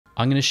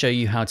I'm going to show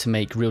you how to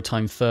make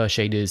real-time fur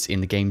shaders in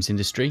the games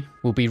industry.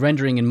 We'll be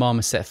rendering in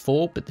Marmoset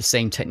 4, but the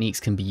same techniques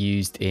can be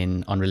used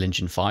in Unreal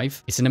Engine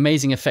 5. It's an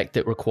amazing effect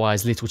that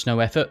requires little to no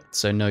effort,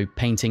 so no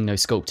painting, no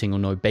sculpting, or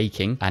no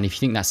baking. And if you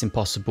think that's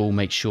impossible,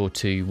 make sure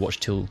to watch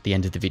till the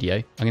end of the video.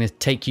 I'm going to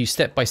take you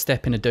step by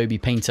step in Adobe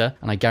Painter,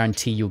 and I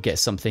guarantee you'll get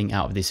something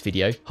out of this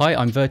video. Hi,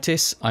 I'm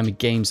Vertis. I'm a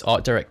games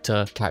art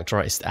director, character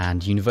artist,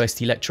 and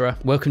university lecturer.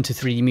 Welcome to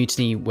 3D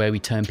Mutiny, where we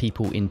turn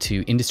people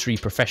into industry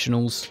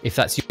professionals. If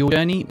that's your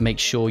journey, make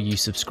sure you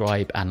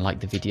subscribe and like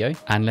the video,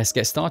 and let's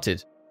get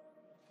started.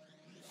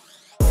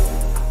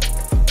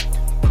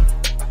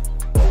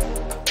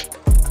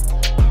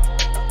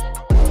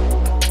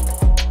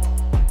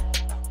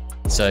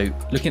 So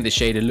looking at the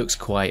shader looks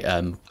quite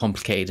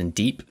complicated and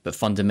deep, but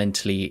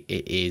fundamentally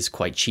it is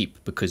quite cheap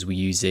because we're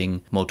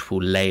using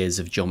multiple layers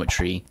of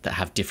geometry that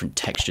have different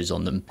textures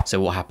on them. So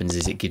what happens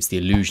is it gives the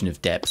illusion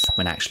of depth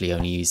when actually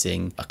only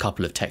using a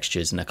couple of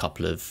textures and a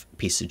couple of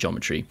pieces of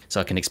geometry.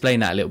 So I can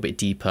explain that a little bit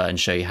deeper and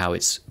show you how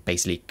it's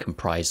basically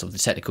comprised of the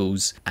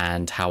technicals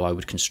and how I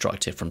would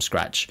construct it from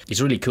scratch.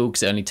 It's really cool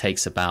because it only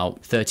takes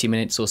about 30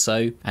 minutes or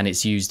so, and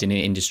it's used in an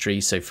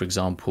industry. So for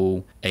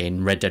example,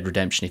 in Red Dead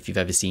Redemption, if you've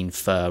ever seen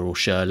fur or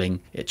shearling,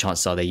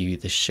 chances are they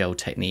use the shell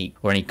technique,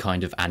 or any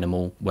kind of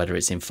animal, whether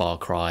it's in Far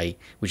Cry,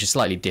 which is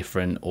slightly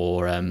different,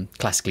 or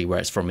classically where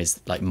it's from is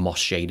like moss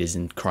shaders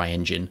in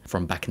CryEngine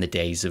from back in the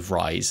days of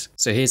Rise.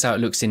 So here's how it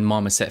looks in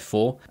Marmoset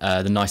 4.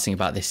 The nice thing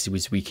about this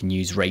is we can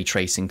use ray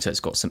tracing, so it's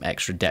got some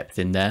extra depth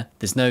in there.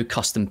 There's no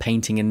custom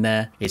painting in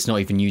there. It's not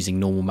even using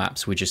normal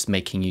maps. We're just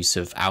making use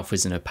of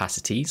alphas and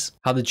opacities.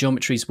 How the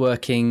geometry is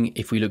working,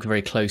 if we look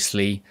very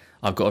closely,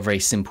 I've got a very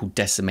simple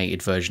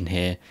decimated version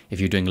here. If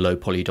you're doing low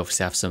poly, you'd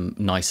obviously have some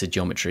nicer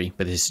geometry,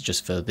 but this is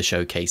just for the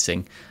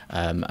showcasing.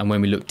 And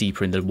when we look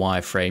deeper in the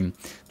wireframe,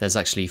 there's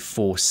actually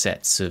 4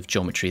 sets of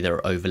geometry that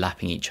are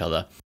overlapping each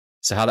other.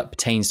 So how that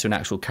pertains to an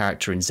actual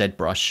character in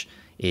ZBrush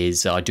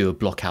is I do a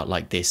block out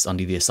like this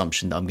under the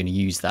assumption that I'm going to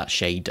use that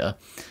shader.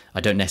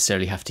 I don't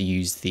necessarily have to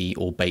use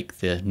or bake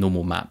the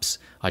normal maps.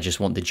 I just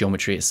want the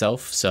geometry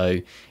itself. So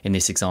in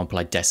this example,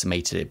 I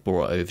decimated it,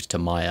 brought it over to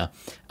Maya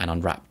and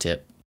unwrapped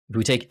it. If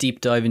we take a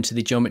deep dive into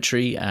the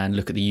geometry and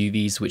look at the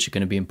UVs, which are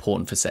going to be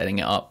important for setting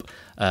it up,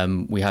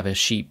 we have a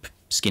sheep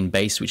skin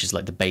base, which is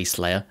like the base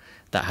layer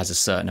that has a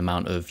certain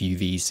amount of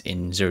UVs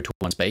in 0 to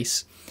 1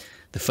 space.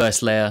 The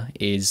first layer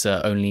is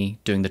only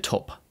doing the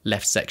top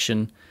left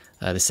section.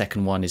 The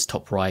second one is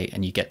top right,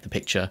 and you get the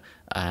picture,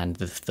 and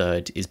the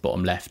third is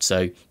bottom left.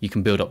 So you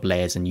can build up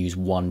layers and use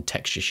one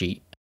texture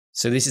sheet.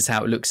 So this is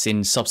how it looks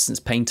in Substance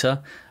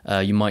Painter.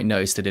 You might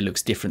notice that it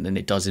looks different than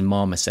it does in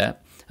Marmoset,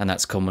 and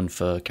that's common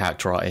for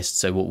character artists.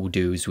 So what we'll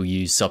do is we'll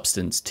use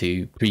Substance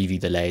to preview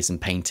the layers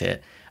and paint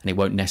it, and it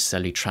won't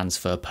necessarily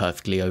transfer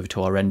perfectly over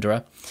to our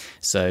renderer.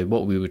 So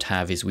what we would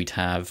have is we'd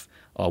have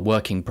our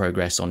working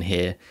progress on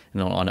here,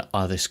 and on our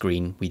other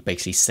screen we'd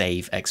basically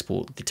save,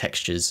 export the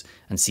textures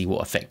and see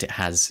what effect it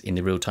has in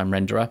the real-time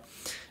renderer.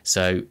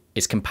 So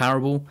it's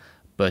comparable,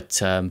 but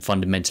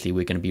fundamentally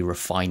we're going to be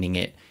refining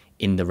it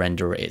in the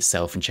renderer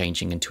itself and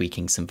changing and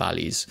tweaking some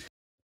values.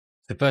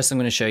 So first I'm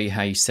going to show you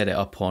how you set it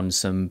up on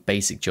some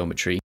basic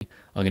geometry.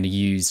 I'm going to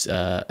use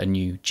a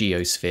new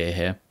geosphere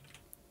here.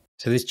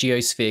 So this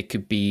geosphere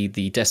could be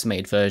the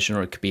decimated version,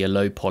 or it could be a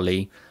low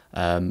poly.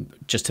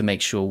 Just to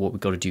make sure, what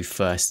we've got to do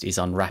first is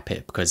unwrap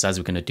it, because as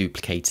we're going to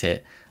duplicate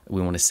it,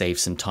 we want to save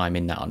some time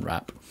in that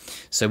unwrap.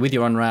 So with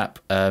your unwrap,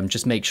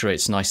 just make sure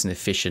it's nice and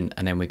efficient,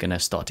 and then we're going to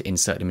start to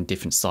insert them in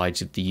different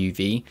sides of the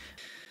UV.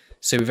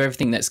 So with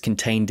everything that's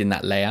contained in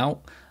that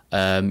layout,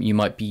 you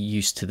might be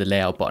used to the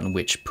layout button,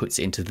 which puts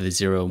it into the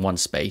 0 and 1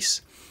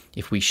 space.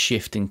 If we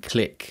shift and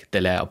click the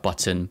layout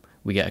button,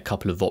 we get a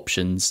couple of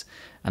options,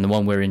 and the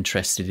one we're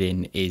interested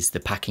in is the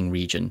packing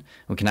region.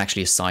 We can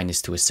actually assign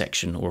this to a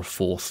section or a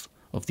fourth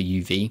of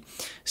the UV.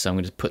 So I'm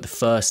going to put the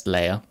first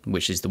layer,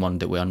 which is the one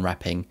that we're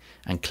unwrapping,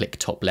 and click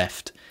top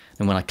left.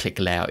 And when I click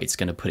layout, it's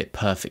going to put it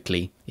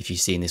perfectly if you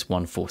see in this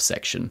 1/4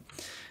 section.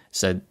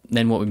 So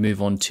then what we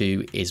move on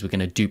to is we're going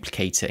to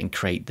duplicate it and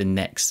create the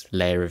next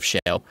layer of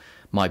shell.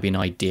 Might be an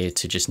idea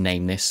to just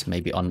name this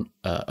maybe on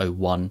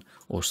 01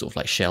 or sort of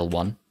like shell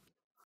 1.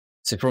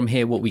 So from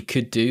here, what we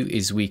could do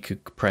is we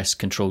could press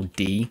Control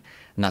D,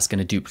 and that's going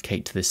to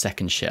duplicate to the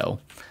second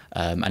shell.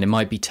 And it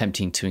might be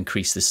tempting to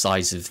increase the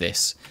size of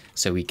this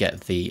so we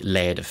get the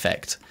layered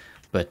effect.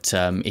 But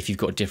if you've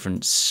got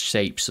different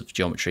shapes of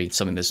geometry,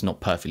 something that's not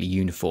perfectly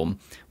uniform,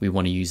 we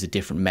want to use a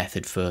different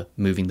method for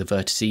moving the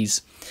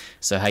vertices.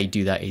 So how you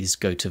do that is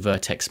go to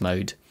vertex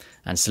mode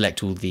and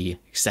select all the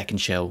second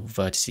shell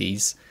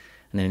vertices.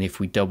 And then if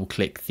we double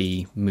click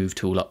the move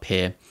tool up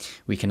here,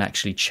 we can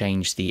actually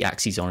change the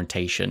axis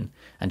orientation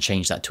and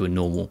change that to a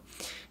normal.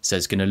 So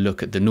it's going to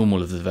look at the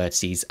normal of the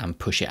vertices and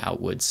push it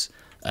outwards.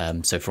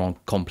 So for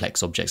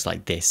complex objects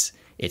like this,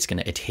 it's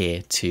going to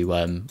adhere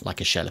to like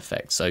a shell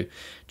effect. So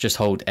just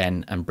hold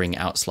N and bring it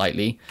out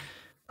slightly.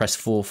 Press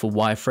 4 for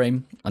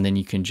wireframe, and then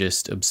you can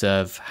just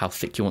observe how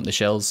thick you want the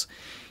shells.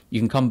 You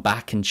can come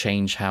back and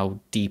change how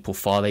deep or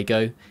far they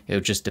go.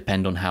 It'll just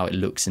depend on how it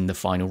looks in the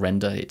final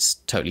render. It's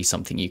totally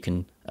something you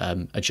can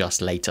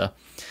adjust later.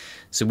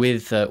 So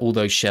with all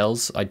those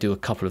shells, I do a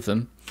couple of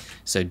them.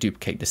 So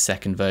duplicate the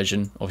second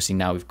version. Obviously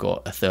now we've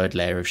got a third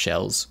layer of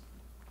shells.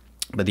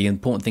 But the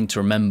important thing to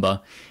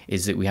remember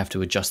is that we have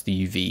to adjust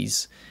the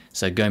UVs.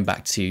 So going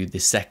back to the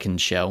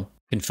second shell,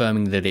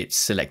 confirming that it's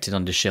selected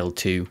under shell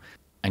 2,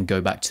 and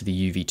go back to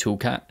the UV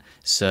toolcat.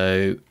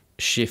 So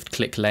shift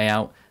click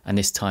layout, and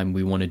this time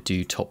we want to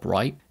do top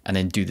right, and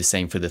then do the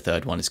same for the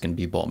third one. It's going to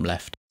be bottom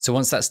left. So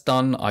once that's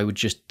done, I would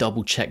just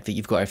double check that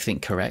you've got everything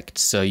correct.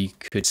 So you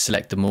could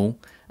select them all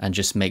and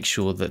just make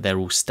sure that they're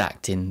all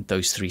stacked in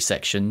those 3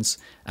 sections,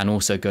 and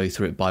also go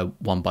through it by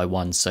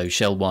one. So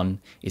shell 1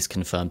 is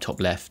confirmed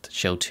top left,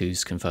 shell 2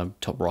 is confirmed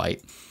top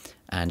right,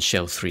 and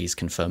shell 3 is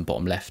confirmed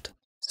bottom left.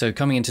 So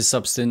coming into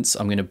substance,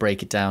 I'm going to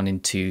break it down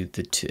into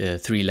the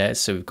 3 layers.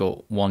 So we've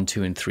got 1,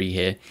 2, and 3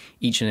 here,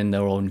 each in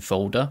their own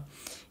folder,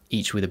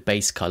 each with a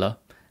base color,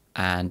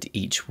 and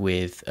each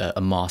with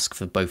a mask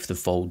for both the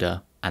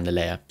folder and the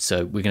layer.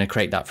 So we're going to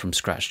create that from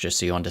scratch just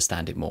so you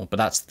understand it more, but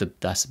that's the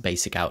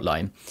basic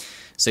outline.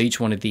 So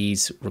each one of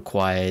these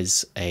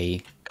requires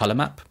a color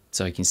map,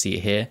 so you can see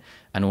it here,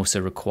 and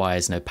also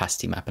requires an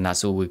opacity map, and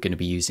that's all we're going to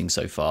be using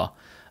so far.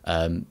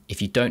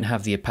 If you don't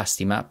have the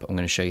opacity map, I'm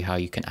going to show you how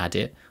you can add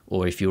it,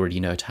 or if you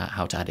already know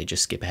how to add it,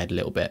 just skip ahead a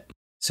little bit.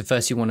 So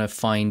first you want to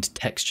find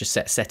texture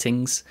set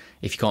settings.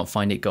 If you can't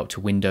find it, go up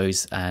to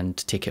Windows and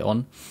tick it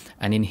on.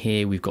 And in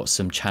here, we've got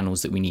some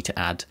channels that we need to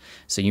add.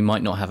 So you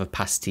might not have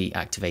opacity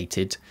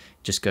activated.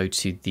 Just go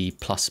to the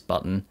plus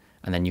button,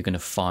 and then you're going to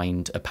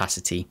find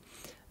opacity.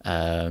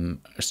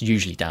 It's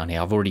usually down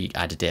here. I've already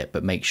added it,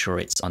 but make sure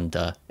it's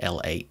under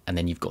L8, and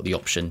then you've got the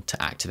option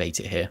to activate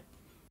it here.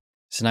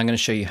 So now I'm going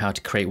to show you how to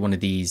create one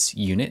of these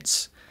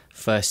units.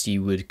 First,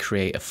 you would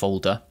create a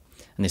folder,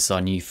 and this is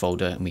our new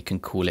folder, and we can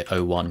call it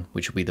O1,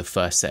 which will be the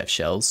first set of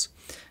shells.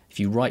 If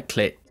you right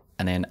click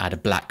and then add a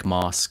black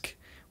mask,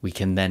 we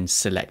can then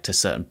select a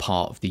certain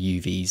part of the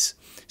UVs.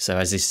 So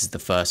as this is the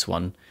first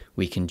one,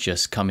 we can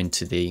just come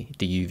into the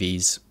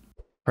UVs,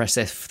 press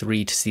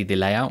F3 to see the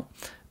layout,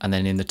 and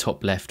then in the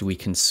top left, we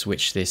can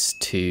switch this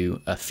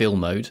to a fill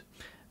mode.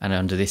 And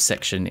under this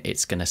section,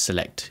 it's going to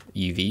select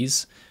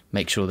UVs.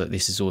 Make sure that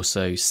this is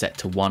also set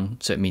to 1,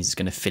 so it means it's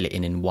going to fill it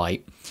in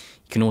white.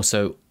 You can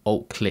also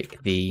alt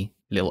click the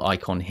little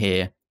icon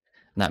here,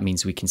 and that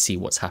means we can see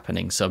what's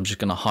happening. So I'm just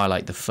going to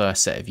highlight the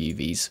first set of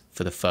UVs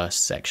for the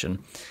first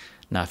section.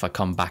 Now if I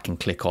come back and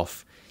click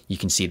off, you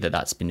can see that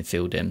that's been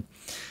filled in.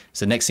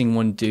 So next thing we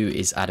want to do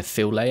is add a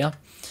fill layer.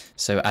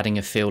 So adding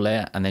a fill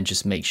layer, and then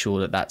just make sure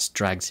that that's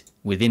dragged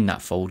within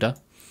that folder.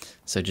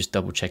 So just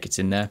double check it's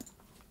in there.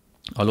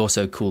 I'll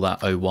also call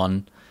that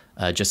O1,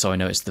 just so I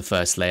know it's the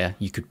first layer.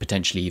 You could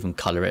potentially even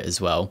color it as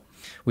well.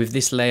 With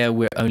this layer,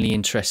 we're only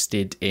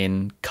interested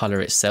in color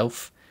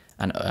itself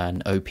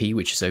and OP,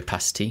 which is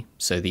opacity.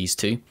 So these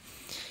two.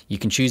 You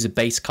can choose a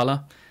base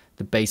color.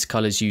 The base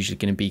color is usually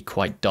going to be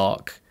quite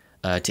dark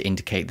to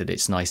indicate that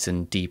it's nice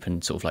and deep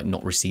and sort of like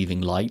not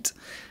receiving light.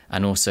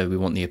 And also we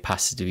want the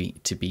opacity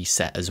to be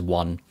set as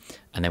 1,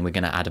 and then we're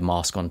going to add a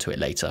mask onto it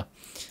later.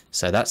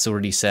 So that's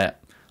already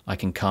set. I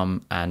can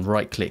come and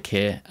right click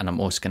here, and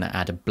I'm also going to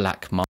add a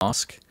black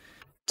mask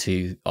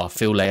to our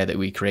fill layer that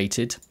we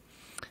created.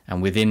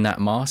 And within that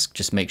mask,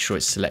 just make sure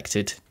it's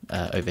selected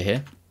over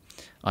here.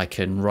 I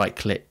can right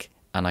click,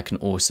 and I can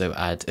also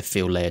add a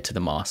fill layer to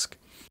the mask.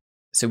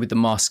 So with the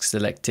mask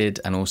selected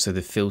and also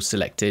the fill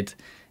selected,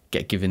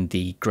 get given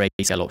the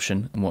grayscale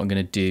option. And what I'm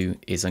going to do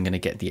is I'm going to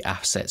get the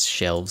assets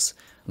shelves,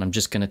 and I'm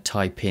just going to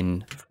type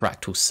in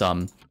fractal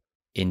sum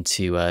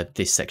into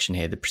this section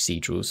here, the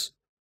procedurals.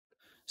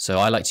 So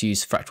I like to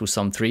use fractal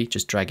sum 3,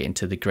 just drag it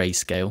into the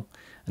grayscale,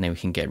 and then we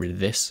can get rid of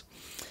this.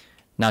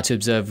 Now to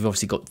observe, we've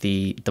obviously got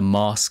the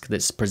mask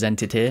that's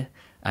presented here,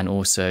 and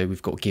also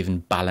we've got given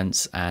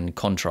balance and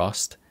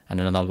contrast. And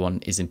another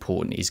one is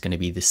important, is going to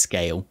be the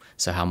scale,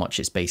 so how much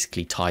it's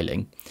basically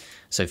tiling.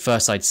 So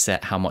first I'd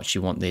set how much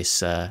you want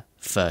this fur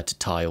to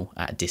tile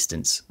at a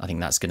distance. I think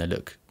that's going to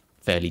look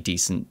fairly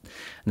decent.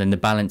 And then the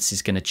balance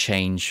is going to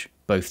change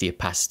both the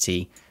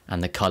opacity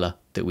and the color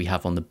that we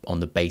have on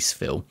the base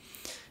fill.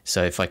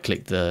 So if I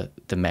click the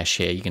mesh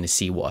here, you're going to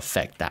see what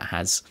effect that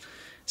has.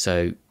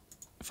 So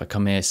if I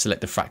come here,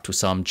 select the fractal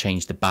sum,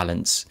 change the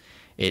balance,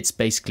 it's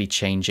basically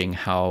changing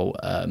how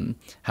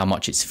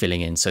much it's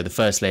filling in. So the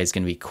first layer is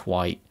going to be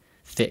quite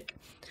thick.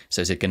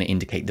 So it's going to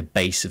indicate the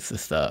base of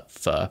the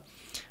fur.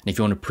 And if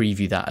you want to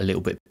preview that a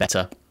little bit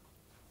better,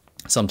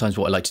 sometimes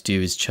what I like to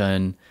do is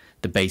turn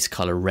the base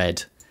color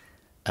red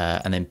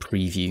and then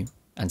preview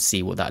and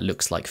see what that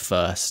looks like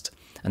first.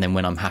 And then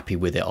when I'm happy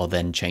with it, I'll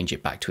then change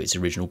it back to its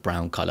original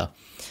brown color.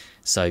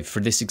 So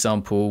for this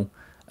example,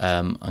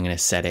 I'm going to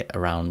set it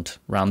around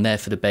there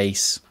for the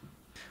base.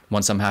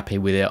 Once I'm happy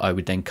with it, I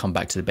would then come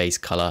back to the base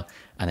color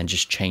and then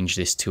just change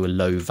this to a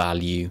low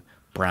value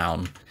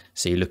brown.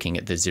 So you're looking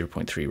at the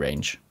 0.3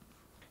 range.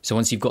 So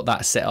once you've got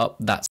that set up,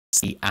 that's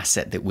the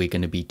asset that we're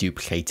going to be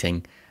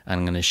duplicating. And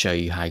I'm going to show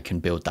you how you can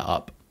build that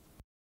up.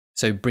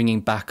 So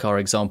bringing back our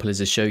example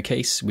as a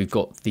showcase, we've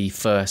got the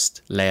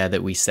first layer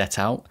that we set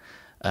out.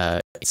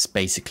 It's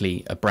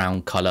basically a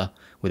brown color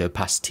with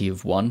opacity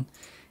of 1.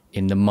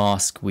 In the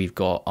mask, we've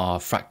got our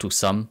fractal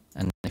sum,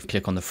 and if we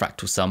click on the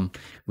fractal sum,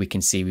 we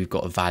can see we've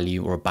got a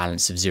value or a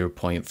balance of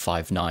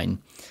 0.59.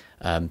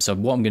 So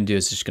what I'm going to do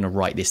is just going to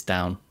write this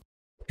down.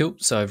 Cool,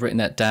 so I've written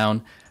that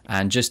down,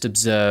 and just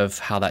observe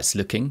how that's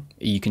looking.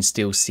 You can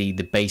still see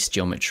the base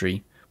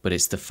geometry, but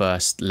it's the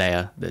first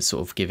layer that's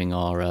sort of giving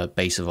our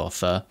base of our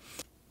fur.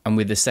 And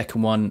with the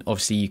second one,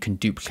 obviously you can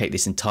duplicate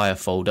this entire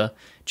folder.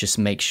 Just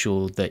make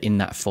sure that in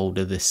that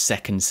folder, the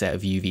second set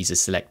of UVs are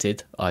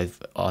selected,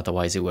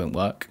 otherwise it won't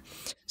work.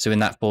 So in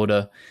that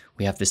folder,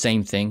 we have the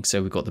same thing.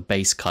 So we've got the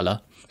base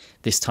color.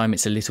 This time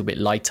it's a little bit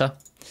lighter.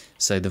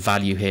 So the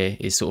value here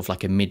is sort of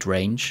like a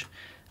mid-range.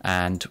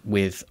 And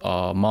with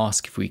our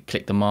mask, if we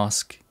click the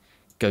mask,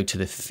 go to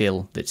the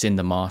fill that's in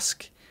the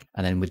mask,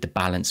 and then with the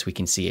balance, we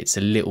can see it's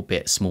a little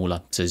bit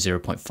smaller, so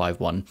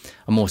 0.51.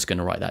 I'm also going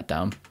to write that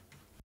down.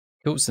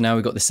 Cool, so now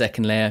we've got the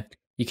second layer.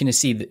 You can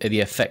see the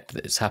effect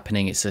that's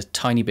happening. It's a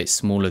tiny bit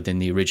smaller than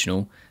the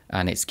original,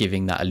 and it's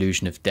giving that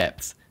illusion of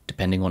depth,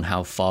 depending on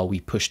how far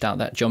we pushed out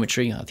that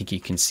geometry. I think you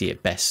can see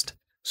it best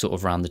sort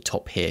of around the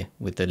top here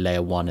with the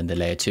layer 1 and the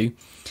layer 2.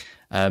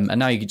 And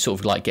now you can sort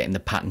of like getting the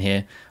pattern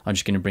here. I'm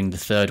just going to bring the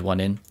third one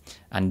in,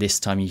 and this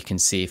time you can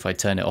see if I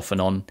turn it off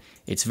and on,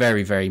 it's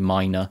very, very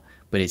minor,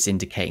 but it's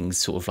indicating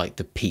sort of like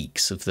the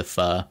peaks of the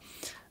fur.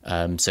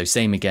 So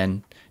same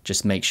again,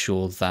 just make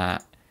sure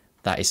that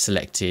that is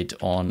selected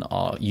on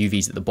our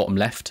UVs at the bottom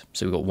left.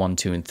 So we've got 1,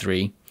 2, and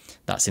 3.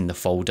 That's in the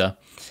folder.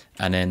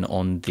 And then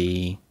on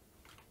the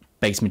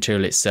base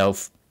material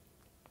itself,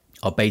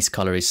 our base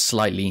color is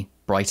slightly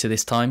brighter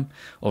this time.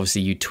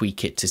 Obviously you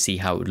tweak it to see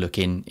how it would look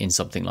in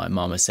something like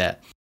Marmoset.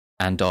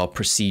 And our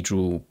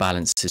procedural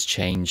balance has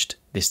changed.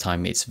 This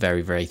time it's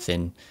very, very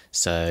thin.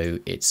 So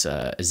it's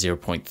a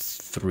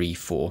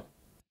 0.34.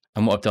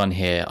 And what I've done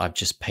here, I've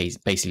just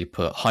basically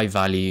put high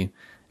value,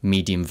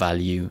 medium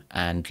value,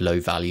 and low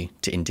value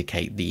to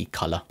indicate the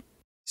color.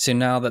 So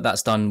now that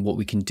that's done, what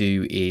we can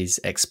do is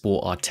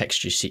export our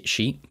texture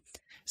sheet.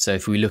 So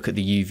if we look at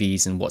the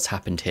UVs and what's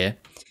happened here,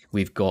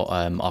 we've got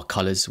our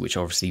colors, which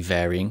are obviously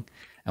varying.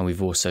 And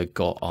we've also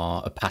got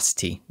our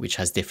opacity, which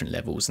has different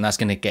levels. And that's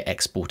going to get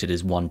exported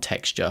as one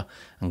texture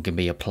and can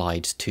be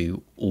applied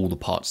to all the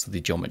parts of the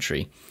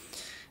geometry.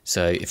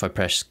 So if I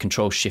press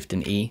Control Shift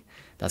and E,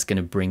 that's going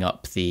to bring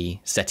up the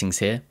settings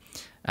here.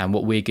 And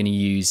what we're going to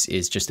use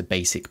is just a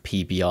basic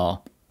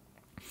PBR.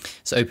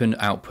 So open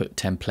Output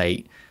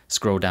Template,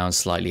 scroll down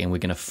slightly, and we're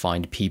going to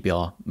find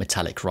PBR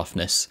Metallic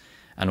Roughness.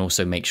 And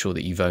also make sure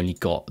that you've only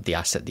got the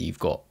asset that you've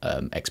got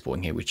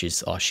exporting here, which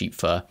is our sheep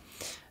fur.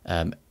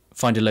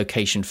 Find a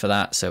location for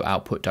that. So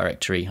output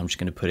directory, I'm just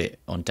going to put it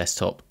on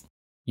desktop.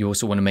 You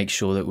also want to make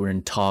sure that we're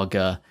in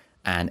Targa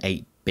and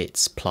 8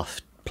 bits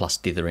plus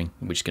dithering,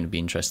 which is going to be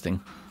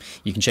interesting.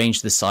 You can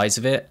change the size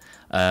of it.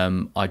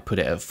 I'd put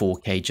it at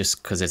 4K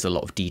just because there's a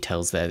lot of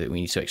details there that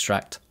we need to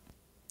extract.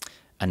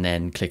 And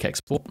then click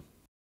export.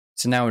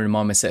 So now we're in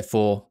Marmoset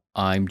 4.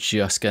 I'm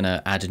just going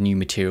to add a new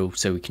material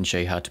so we can show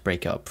you how to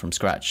break it up from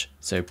scratch.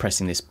 So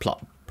pressing this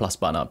plus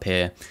button up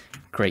here,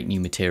 create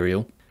new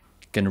material.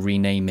 Going to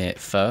rename it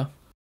fur.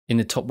 In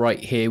the top right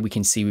here, we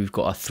can see we've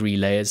got our 3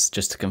 layers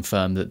just to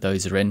confirm that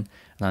those are in.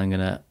 And I'm going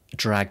to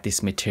drag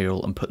this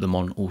material and put them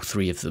on all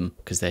 3 of them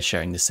because they're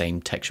sharing the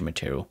same texture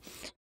material.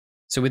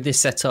 So with this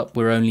setup,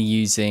 we're only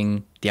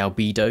using the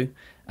albedo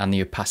and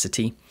the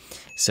opacity.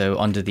 So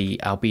under the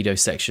albedo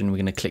section, we're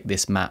going to click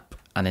this map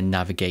and then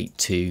navigate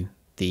to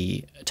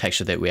the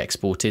texture that we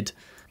exported.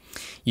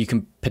 You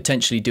can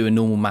potentially do a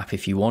normal map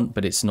if you want,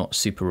 but it's not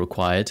super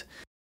required.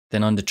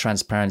 Then under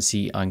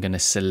transparency, I'm going to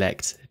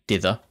select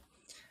dither.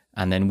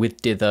 And then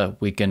with dither,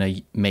 we're going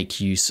to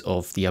make use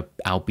of the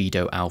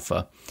albedo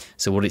alpha.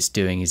 So what it's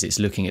doing is it's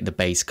looking at the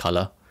base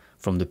color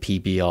from the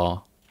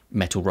PBR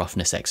metal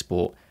roughness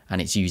export,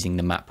 and it's using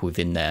the map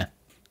within there.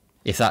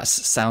 If that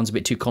sounds a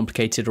bit too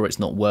complicated or it's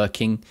not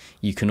working,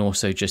 you can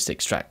also just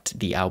extract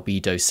the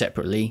albedo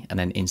separately and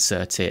then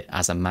insert it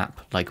as a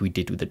map like we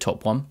did with the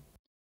top one.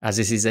 As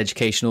this is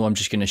educational, I'm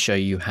just going to show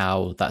you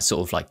how that's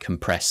sort of like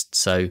compressed.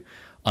 So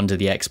under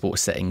the export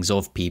settings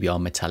of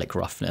PBR metallic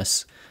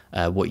roughness,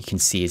 what you can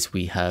see is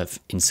we have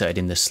inserted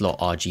in the slot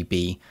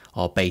RGB,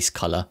 our base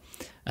color,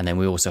 and then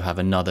we also have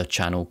another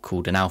channel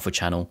called an alpha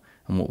channel.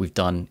 And what we've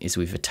done is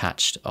we've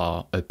attached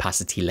our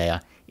opacity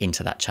layer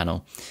into that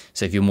channel.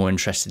 So if you're more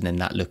interested in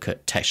that, look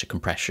at texture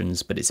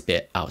compressions, but it's a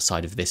bit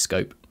outside of this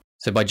scope.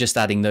 So by just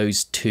adding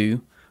those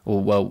two,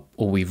 all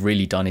we've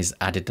really done is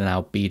added an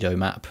albedo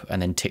map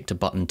and then ticked a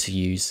button to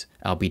use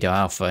albedo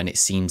alpha, and it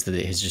seems that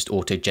it has just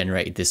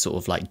auto-generated this sort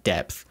of like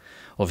depth.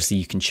 Obviously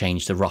you can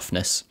change the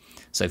roughness,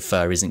 so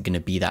fur isn't going to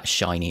be that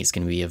shiny, it's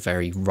going to be a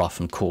very rough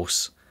and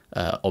coarse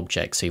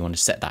object, so you want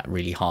to set that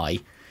really high.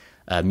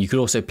 You could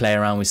also play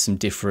around with some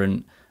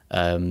different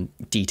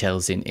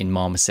details in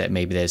Marmoset.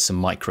 Maybe there's some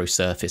micro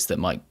surface that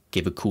might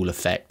give a cool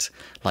effect,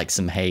 like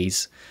some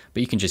haze,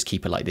 but you can just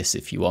keep it like this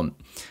if you want.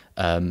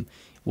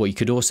 What you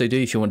could also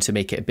do if you want to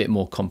make it a bit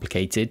more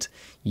complicated,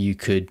 you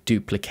could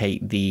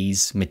duplicate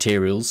these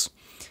materials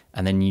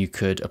and then you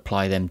could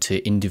apply them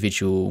to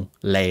individual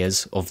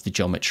layers of the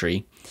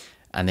geometry,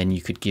 and then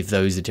you could give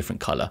those a different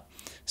color.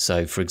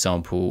 So for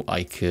example,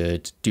 I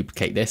could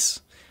duplicate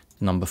this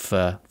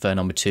fur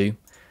number 2,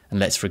 and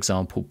let's for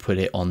example put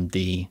it on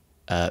the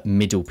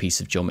middle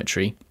piece of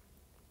geometry.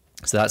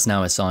 So that's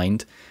now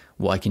assigned.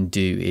 What I can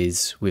do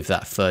is with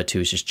that fur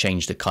 2 is just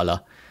change the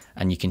color,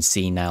 and you can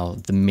see now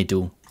the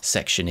middle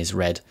section is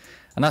red,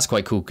 and that's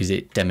quite cool because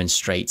it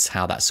demonstrates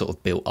how that sort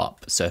of built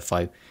up. So if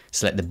I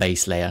select the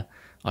base layer,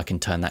 I can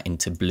turn that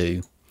into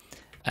blue,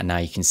 and now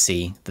you can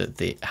see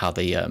that how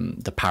the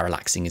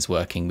parallaxing is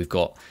working. We've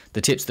got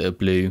the tips that are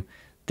blue,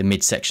 the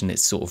midsection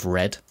that's sort of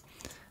red,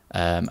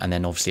 and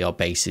then obviously our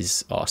base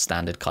is our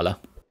standard color.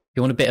 If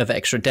you want a bit of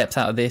extra depth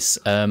out of this,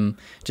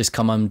 just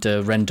come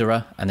under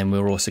renderer, and then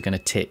we're also going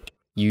to tick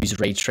use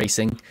ray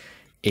tracing.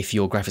 If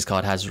your graphics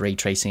card has ray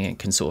tracing, it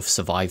can sort of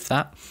survive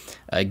that.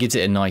 It gives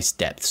it a nice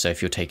depth, so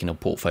if you're taking a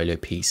portfolio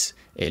piece,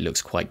 it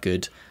looks quite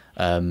good.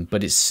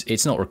 But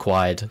it's not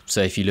required.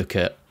 So if you look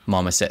at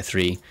Marmoset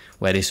 3,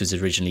 where this was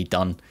originally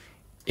done,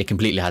 it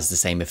completely has the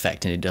same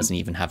effect, and it doesn't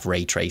even have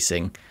ray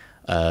tracing.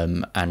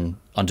 And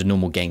under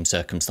normal game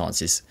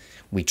circumstances,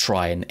 we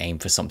try and aim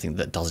for something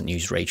that doesn't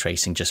use ray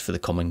tracing, just for the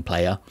common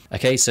player.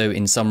 Okay, so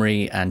in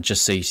summary, and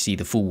just so you see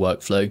the full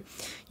workflow,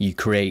 you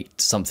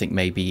create something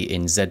maybe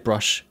in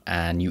ZBrush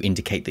and you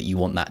indicate that you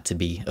want that to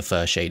be a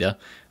fur shader.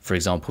 For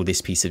example,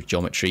 this piece of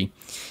geometry,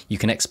 you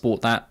can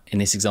export that. In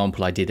this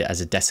example, I did it as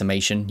a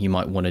decimation. You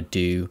might want to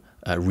do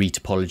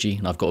retopology,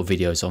 and I've got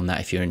videos on that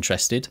if you're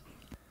interested.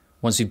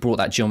 Once we've brought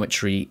that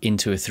geometry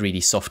into a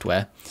 3D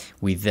software,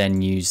 we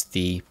then use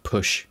the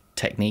push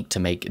technique to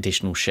make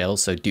additional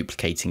shells, so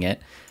duplicating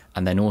it,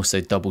 and then also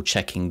double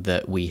checking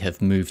that we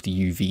have moved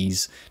the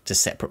UVs to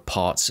separate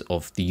parts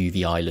of the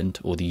UV island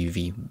or the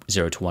UV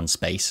 0 to 1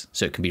 space,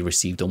 so it can be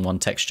received on one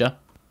texture.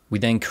 We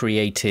then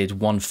created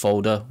one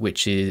folder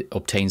which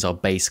obtains our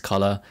base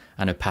color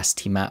and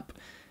opacity map,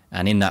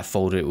 and in that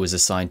folder it was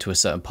assigned to a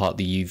certain part of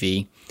the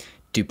UV,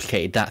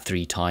 duplicated that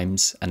 3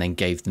 times, and then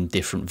gave them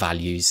different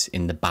values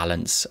in the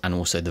balance and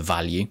also the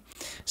value.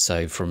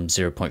 So from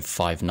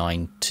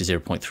 0.59 to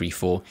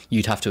 0.34,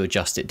 you'd have to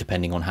adjust it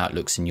depending on how it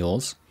looks in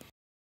yours.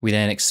 We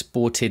then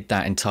exported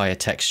that entire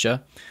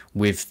texture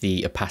with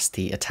the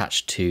opacity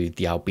attached to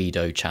the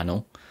albedo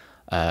channel.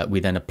 We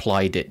then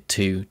applied it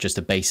to just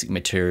a basic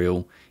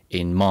material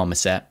in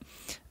Marmoset,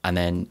 and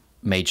then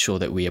made sure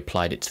that we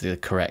applied it to the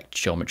correct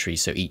geometry,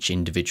 so each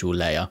individual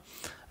layer.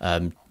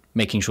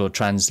 Making sure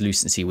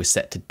translucency was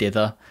set to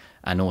dither,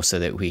 and also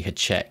that we had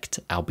checked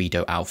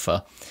albedo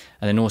alpha.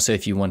 And then also,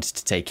 if you wanted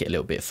to take it a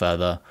little bit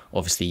further,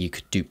 obviously you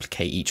could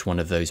duplicate each one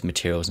of those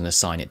materials and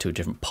assign it to a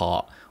different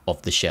part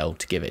of the shell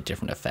to give it a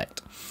different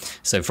effect.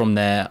 So from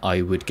there,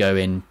 I would go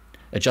in,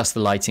 adjust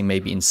the lighting,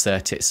 maybe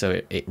insert it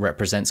so it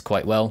represents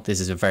quite well. This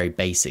is a very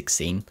basic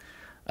scene,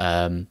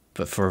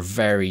 but for a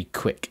very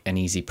quick and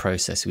easy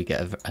process, we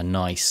get a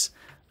nice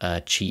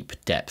cheap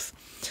depth.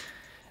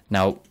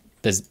 Now,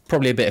 there's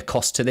probably a bit of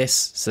cost to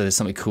this, so there's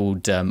something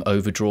called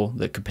overdraw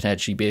that could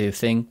potentially be a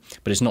thing,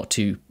 but it's not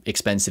too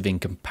expensive in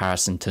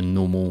comparison to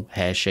normal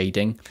hair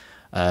shading.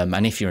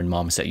 And if you're in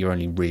Marmoset, you're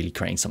only really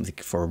creating something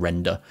for a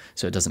render,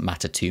 so it doesn't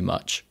matter too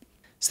much.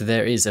 So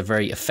there is a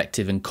very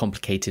effective and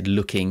complicated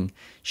looking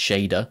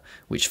shader,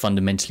 which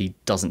fundamentally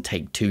doesn't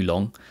take too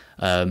long.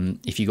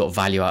 If you got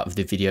value out of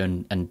the video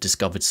and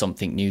discovered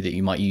something new that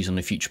you might use on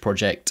a future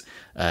project,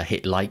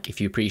 hit like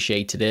if you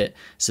appreciated it,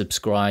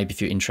 subscribe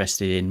if you're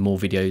interested in more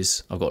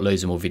videos. I've got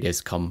loads of more videos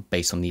to come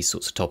based on these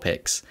sorts of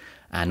topics,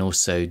 and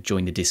also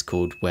join the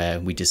Discord where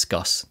we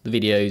discuss the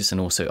videos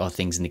and also other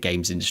things in the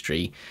games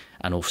industry,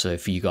 and also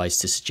for you guys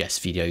to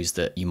suggest videos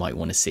that you might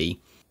want to see.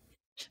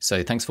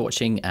 So thanks for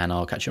watching, and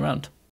I'll catch you around.